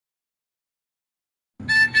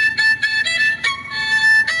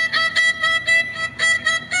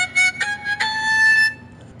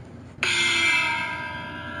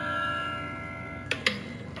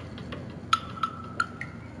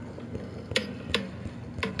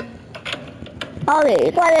Ollie,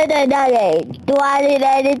 what did I do? Do I need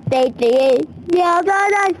anything to eat? Yeah, that's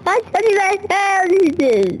what I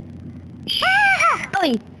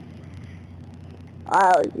Ollie!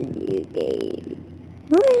 Oh, you game.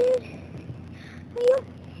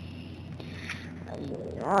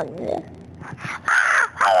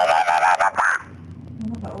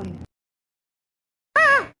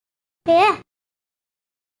 Yeah.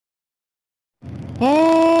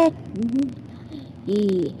 Hey.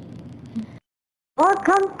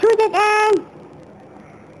 Welcome to the end.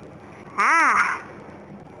 Ah.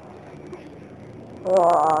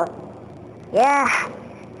 Oh. Yeah.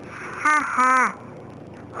 Ha ha.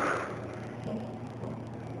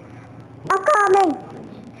 I'm coming.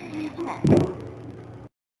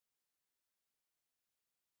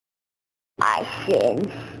 I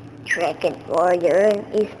sense Dragon Warrior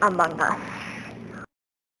is among us.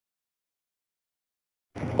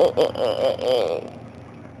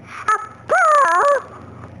 Appa!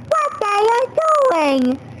 What are you doing?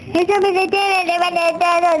 It's a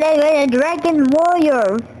Dragon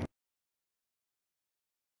Warrior.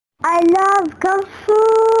 I love Kung Fu.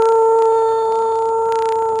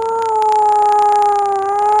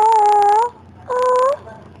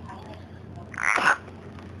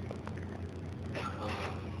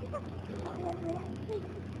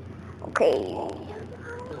 Okay.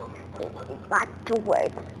 It's got to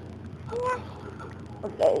work.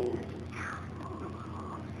 Okay.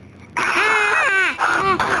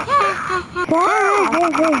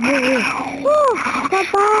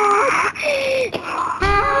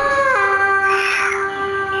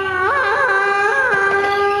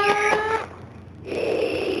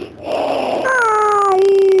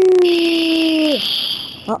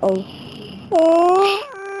 Uh-oh.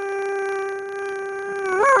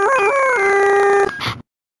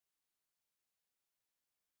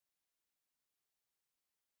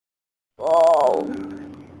 Oh,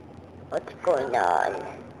 what's going on?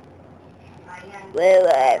 Where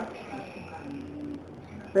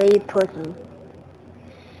you put me?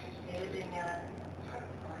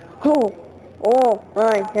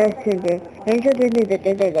 That's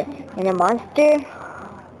it. And a monster?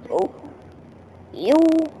 Oh, you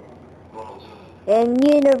and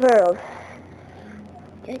universe.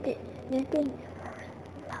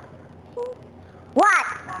 What?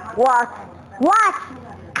 What?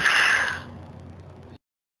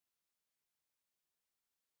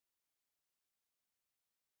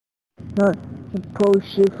 Post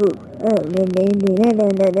Shifu.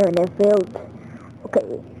 Failed. Okay,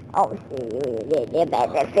 I'll see you. They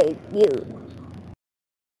better face you.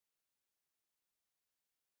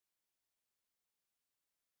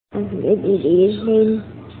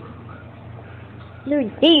 No,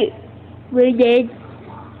 dear. We're dead.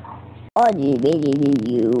 Oh, you.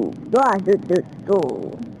 Do.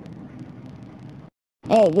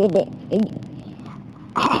 Hey,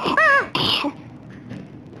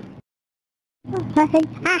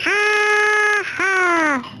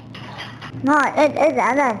 no, it's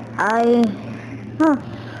other.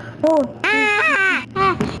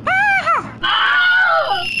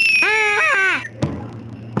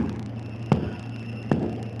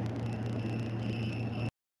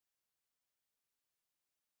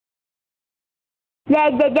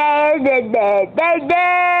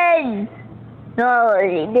 No,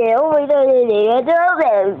 they always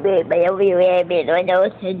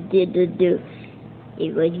do.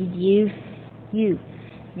 It was you,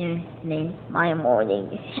 my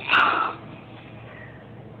morning.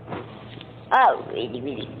 Oh,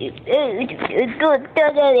 really good.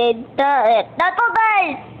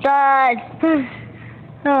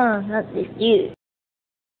 Oh, not this you.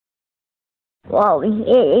 Wow, you.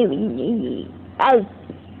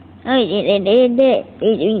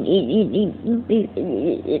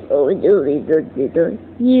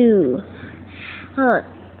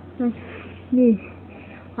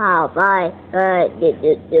 Wow, bye.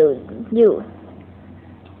 You.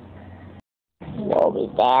 What was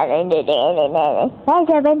that? That's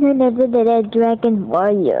happened to the Dragon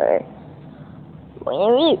Warrior. No,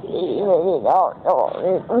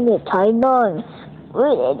 only time on.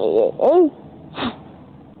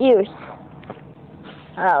 Ears.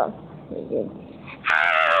 Oh.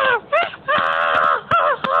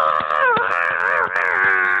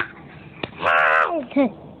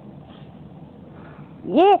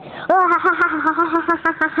 Yeah.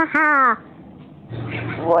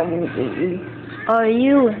 What are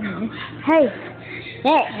you? Hey.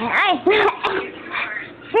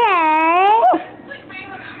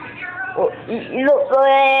 Look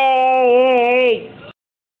away.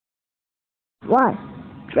 What?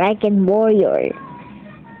 Dragon Warrior.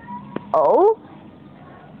 Oh?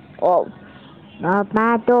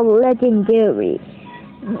 Battle legendary.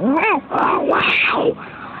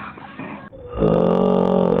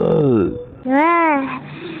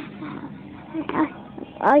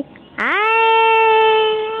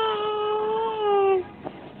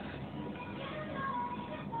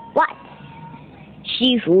 What?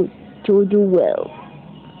 Seafood to do well.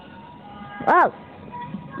 Oh,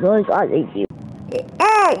 those are you.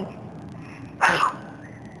 Hey!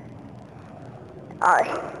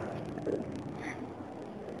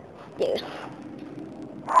 Dude.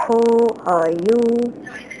 Who are you,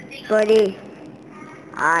 buddy?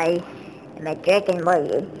 I am a dragon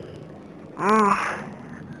warrior.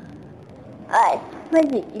 What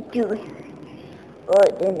did you do? Oh,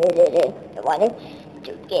 I wanted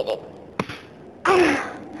to get it.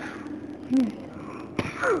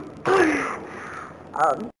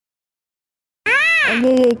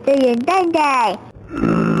 Ini itu yang tandai.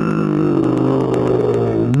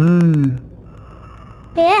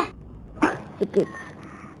 Ya. Sedikit.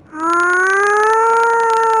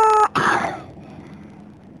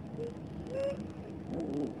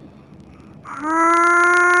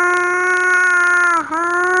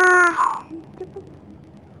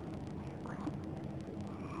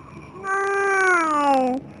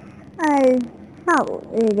 Oh,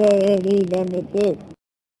 let me do.